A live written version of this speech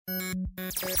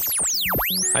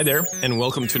Hi there, and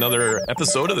welcome to another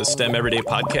episode of the STEM Everyday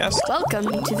Podcast.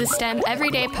 Welcome to the STEM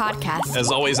Everyday Podcast. As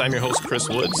always, I'm your host, Chris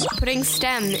Woods. Putting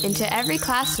STEM into every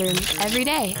classroom, every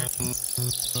day.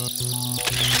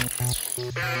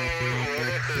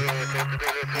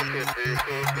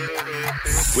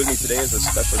 With me today is a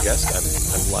special guest.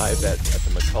 I'm live at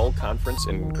the McCull Conference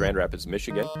in Grand Rapids,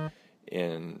 Michigan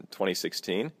in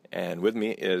 2016. And with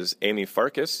me is Amy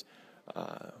Farkas.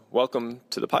 Welcome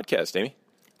to the podcast, Amy.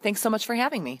 Thanks so much for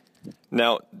having me.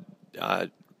 Now,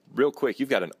 real quick, you've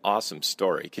got an awesome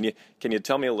story. Can you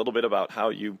tell me a little bit about how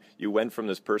you went from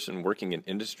this person working in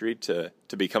industry to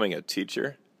becoming a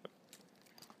teacher?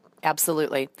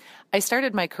 Absolutely. I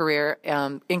started my career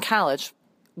in college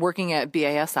working at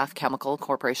BASF Chemical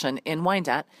Corporation in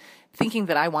Wyandotte, thinking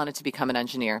that I wanted to become an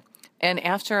engineer. And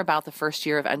after about the first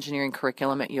year of engineering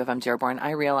curriculum at U of M Dearborn,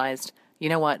 I realized, you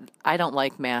know what, I don't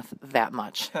like math that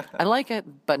much. I like it,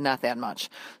 but not that much.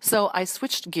 So I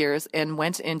switched gears and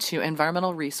went into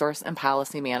environmental resource and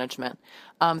policy management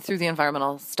through the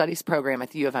environmental studies program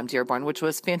at the U of M Dearborn, which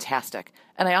was fantastic.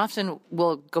 And I often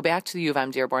will go back to the U of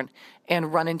M Dearborn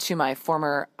and run into my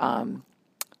former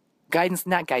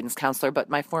not guidance counselor, but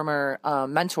my former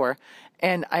mentor.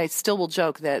 And I still will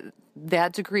joke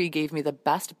that degree gave me the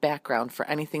best background for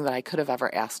anything that I could have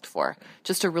ever asked for,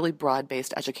 just a really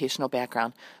broad-based educational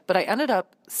background. But I ended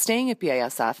up staying at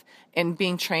BASF and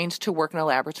being trained to work in a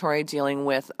laboratory dealing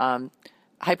with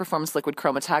high-performance liquid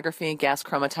chromatography, gas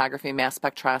chromatography, mass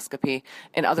spectroscopy,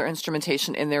 and other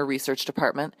instrumentation in their research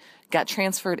department. Got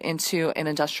transferred into an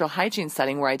industrial hygiene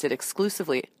setting where I did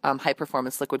exclusively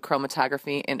high-performance liquid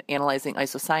chromatography and analyzing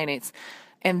isocyanates.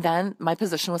 And then my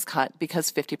position was cut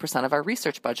because 50% of our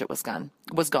research budget was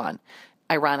gone.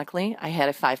 Ironically, I had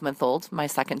a 5-month-old. My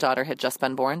second daughter had just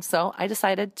been born, so I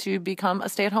decided to become a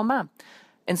stay-at-home mom.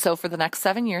 And so for the next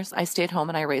 7 years, I stayed home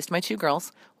and I raised my 2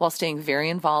 girls while staying very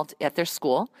involved at their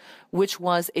school, which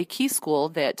was a key school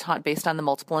that taught based on the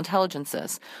multiple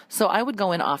intelligences. So I would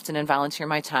go in often and volunteer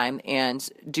my time and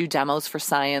do demos for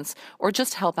science or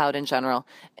just help out in general.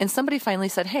 And somebody finally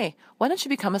said, hey, why don't you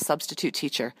become a substitute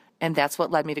teacher? And that's what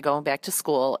led me to going back to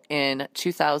school in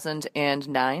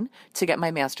 2009 to get my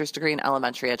master's degree in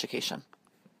elementary education.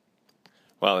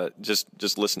 Well,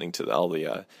 just listening to all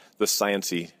the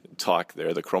sciencey talk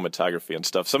there, the chromatography and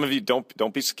stuff. Some of you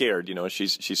don't be scared. You know,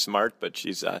 she's smart, but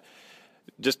she's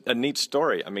just a neat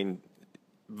story. I mean,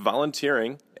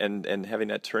 volunteering and having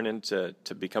that turn into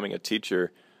becoming a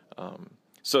teacher.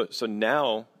 So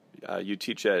now you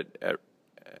teach at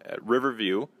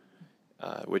Riverview,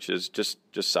 which is just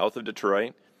south of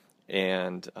Detroit,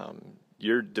 and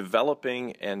you're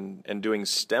developing and doing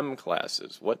STEM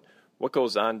classes. What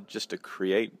goes on just to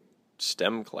create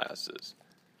STEM classes?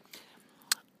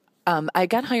 I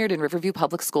got hired in Riverview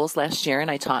Public Schools last year,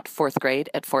 and I taught 4th grade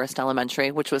at Forest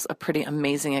Elementary, which was a pretty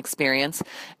amazing experience.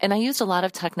 And I used a lot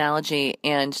of technology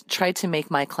and tried to make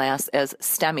my class as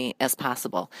STEMmy as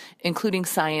possible, including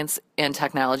science and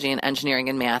technology and engineering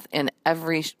and math in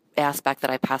every aspect that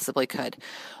I possibly could.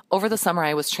 Over the summer,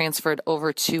 I was transferred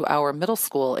over to our middle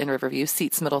school in Riverview,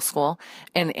 Seats Middle School,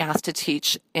 and asked to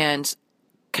teach and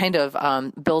kind of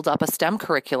build up a STEM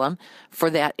curriculum for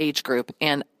that age group.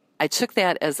 And I took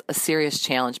that as a serious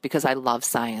challenge because I love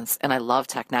science and I love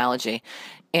technology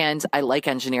and I like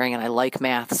engineering and I like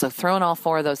math. So throwing all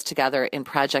 4 of those together in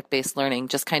project-based learning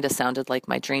just kind of sounded like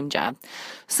my dream job.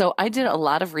 So I did a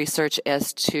lot of research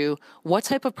as to what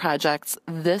type of projects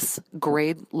this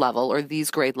grade level or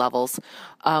these grade levels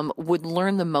would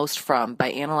learn the most from by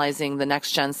analyzing the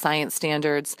next-gen science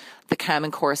standards, the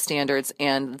Common Core standards,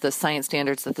 and the science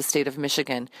standards that the state of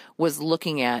Michigan was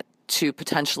looking at to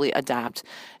potentially adopt.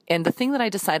 And the thing that I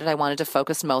decided I wanted to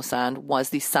focus most on was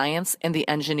the science and the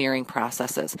engineering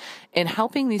processes and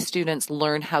helping these students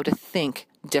learn how to think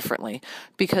differently,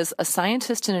 because a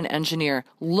scientist and an engineer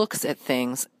looks at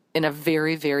things in a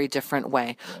very, very different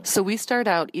way. So we start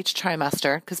out each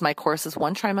trimester, because my course is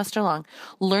 1 trimester long,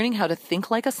 learning how to think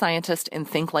like a scientist and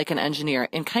think like an engineer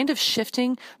and kind of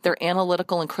shifting their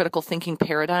analytical and critical thinking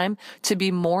paradigm to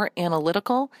be more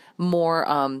analytical, more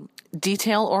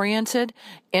detail-oriented,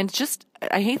 and just,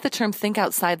 I hate the term think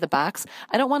outside the box.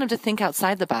 I don't want them to think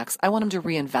outside the box. I want them to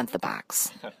reinvent the box.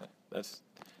 That's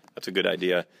a good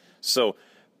idea. So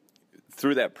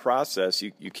through that process,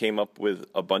 you came up with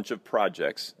a bunch of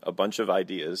projects, a bunch of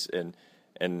ideas, and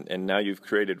now you've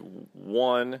created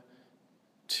 1,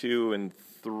 2, and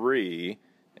 3,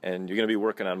 and you're going to be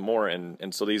working on more.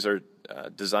 And so these are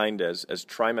designed as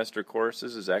trimester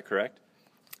courses. Is that correct?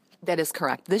 That is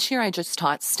correct. This year I just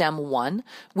taught STEM 1,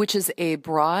 which is a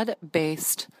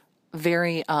broad-based,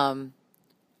 very kind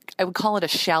I would call it a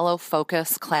shallow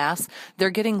focus class. They're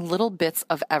getting little bits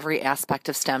of every aspect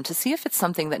of STEM to see if it's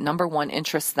something that, number one,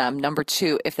 interests them, number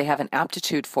two, if they have an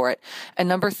aptitude for it, and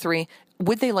number three,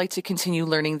 would they like to continue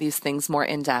learning these things more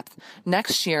in depth?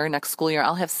 Next school year,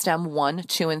 I'll have STEM 1,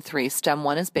 2, and 3. STEM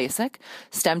 1 is basic.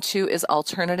 STEM 2 is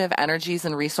alternative energies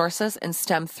and resources. And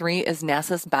STEM 3 is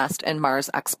NASA's BEST and Mars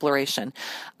exploration.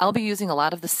 I'll be using a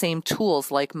lot of the same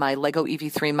tools like my LEGO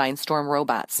EV3 Mindstorm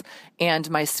robots and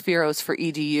my Spheros for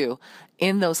EDU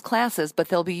in those classes, but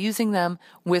they'll be using them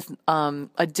with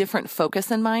a different focus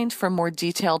in mind for more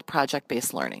detailed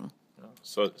project-based learning.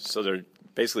 So they're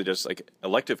basically just like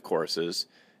elective courses,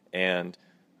 and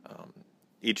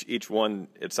each one,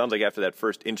 it sounds like after that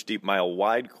first inch deep mile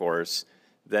wide course,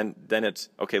 then it's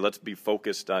okay, let's be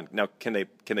focused on now. Can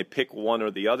they pick one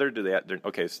or the other?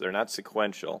 So they're not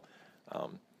sequential.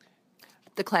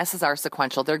 The classes are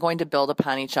sequential. They're going to build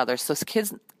upon each other. So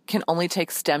kids can only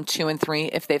take STEM 2 and 3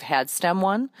 if they've had STEM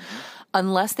 1,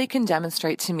 unless they can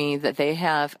demonstrate to me that they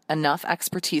have enough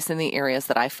expertise in the areas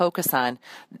that I focus on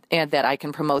and that I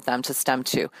can promote them to STEM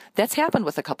 2. That's happened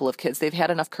with a couple of kids. They've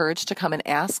had enough courage to come and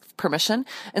ask permission.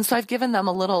 And so I've given them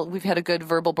we've had a good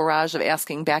verbal barrage of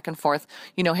asking back and forth,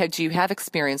 do you have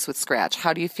experience with Scratch?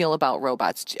 How do you feel about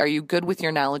robots? Are you good with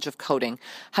your knowledge of coding?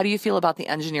 How do you feel about the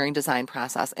engineering design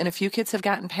process? And a few kids have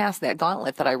gotten past that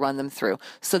gauntlet that I run them through.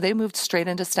 So they moved straight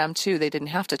into STEM 2. They didn't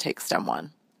have to take STEM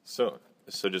 1. So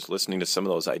just listening to some of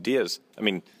those ideas, I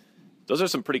mean, those are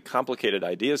some pretty complicated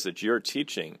ideas that you're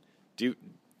teaching.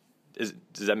 Does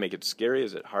that make it scary?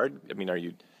 Is it hard? I mean,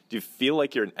 do you feel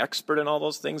like you're an expert in all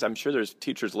those things? I'm sure there's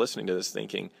teachers listening to this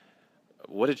thinking,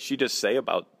 what did she just say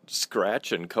about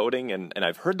Scratch and coding? And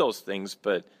I've heard those things,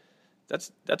 but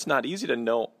that's not easy to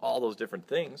know all those different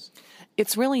things.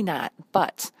 It's really not,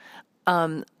 but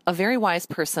a very wise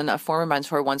person, a former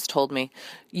mentor, once told me,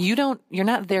 you're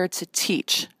not there to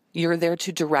teach. You're there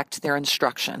to direct their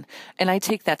instruction. And I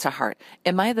take that to heart.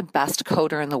 Am I the best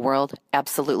coder in the world?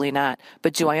 Absolutely not.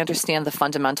 But do I understand the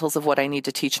fundamentals of what I need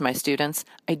to teach my students?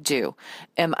 I do.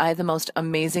 Am I the most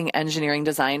amazing engineering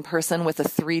design person with a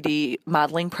 3D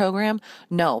modeling program?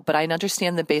 No, but I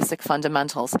understand the basic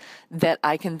fundamentals that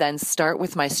I can then start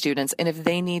with my students. And if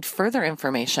they need further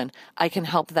information, I can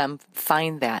help them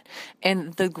find that.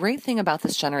 And the great thing about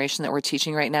this generation that we're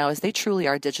teaching right now is they truly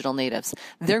are digital natives.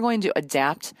 They're going to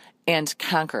adapt and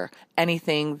conquer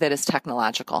anything that is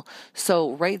technological.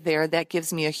 So right there, that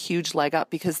gives me a huge leg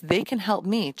up because they can help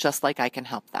me just like I can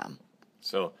help them.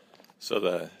 So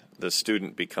the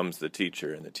student becomes the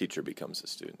teacher and the teacher becomes the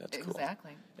student. That's cool.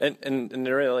 Exactly. And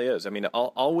there really is. I mean,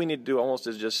 all we need to do almost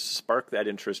is just spark that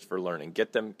interest for learning,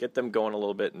 get them going a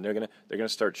little bit, and they're gonna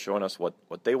start showing us what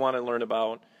they want to learn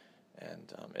about.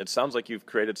 And it sounds like you've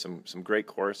created some great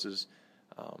courses.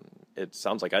 It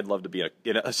sounds like I'd love to be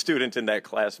a student in that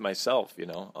class myself,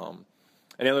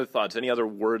 Any other thoughts, any other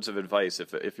words of advice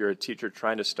if you're a teacher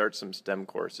trying to start some STEM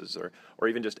courses or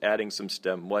even just adding some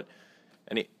STEM,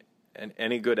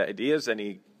 any good ideas,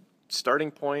 any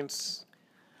starting points?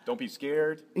 Don't be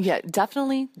scared. Yeah,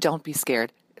 definitely don't be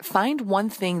scared. Find one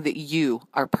thing that you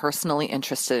are personally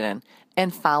interested in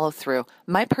and follow through.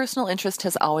 My personal interest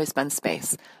has always been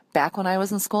space. Back when I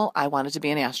was in school, I wanted to be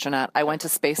an astronaut. I went to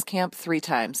space camp 3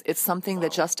 times. It's something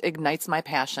that just ignites my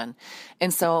passion.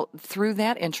 And so through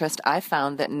that interest, I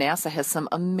found that NASA has some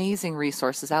amazing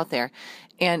resources out there.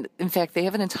 And in fact, they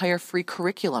have an entire free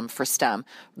curriculum for STEM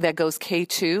that goes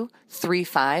K2, 3,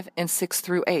 5, and 6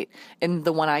 through 8. And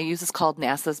the one I use is called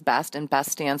NASA's BEST, and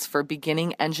BEST stands for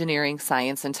Beginning Engineering,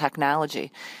 Science, and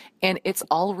Technology. And it's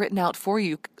all written out for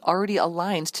you, already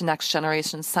aligned to next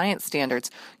generation science standards.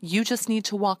 You just need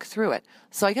to walk through it.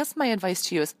 So I guess my advice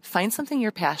to you is find something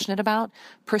you're passionate about,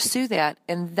 pursue that,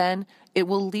 and then it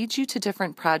will lead you to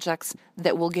different projects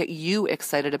that will get you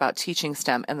excited about teaching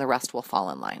STEM, and the rest will fall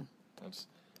in line.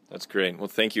 That's great. Well,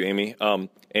 thank you, Amy.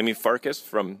 Amy Farkas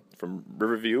from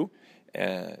Riverview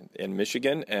in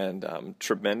Michigan, and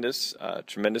tremendous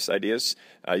ideas.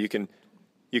 You can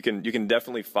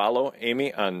definitely follow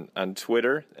Amy on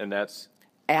Twitter, and that's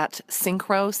at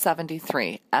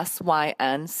Synchro73,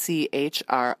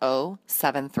 SYNCHRO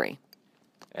 73.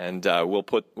 And we'll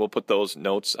put those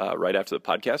notes right after the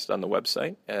podcast on the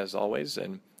website, as always.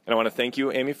 And I want to thank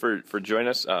you, Amy, for joining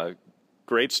us.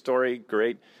 Great story,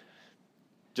 great.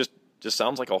 Just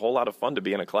sounds like a whole lot of fun to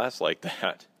be in a class like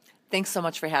that. Thanks so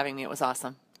much for having me. It was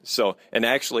awesome. So, and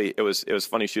actually, it was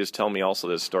funny. She was telling me also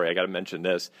this story. I got to mention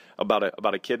this about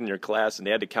a kid in your class, and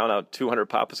they had to count out 200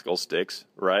 popsicle sticks.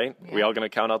 Right? Yeah. We all going to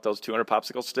count out those 200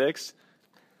 popsicle sticks?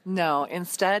 No,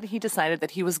 instead, he decided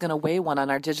that he was going to weigh one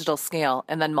on our digital scale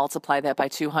and then multiply that by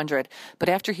 200. But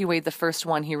after he weighed the first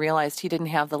one, he realized he didn't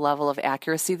have the level of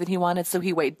accuracy that he wanted, so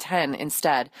he weighed 10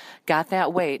 instead, got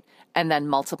that weight, and then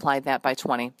multiplied that by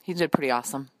 20. He did pretty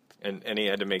awesome. And he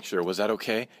had to make sure, was that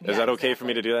okay? Is that okay for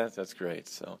me to do that? That's great.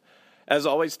 So, as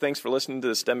always, thanks for listening to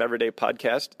the STEM Everyday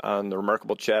podcast on the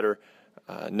Remarkable Chatter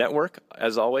network.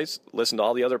 As always, listen to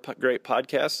all the other great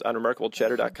podcasts on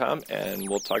remarkablechatter.com, and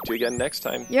we'll talk to you again next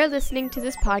time. You're listening to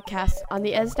this podcast on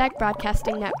the ESDAC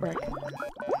Broadcasting Network.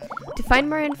 To find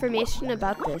more information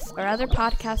about this or other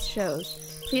podcast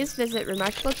shows, please visit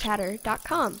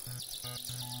remarkablechatter.com.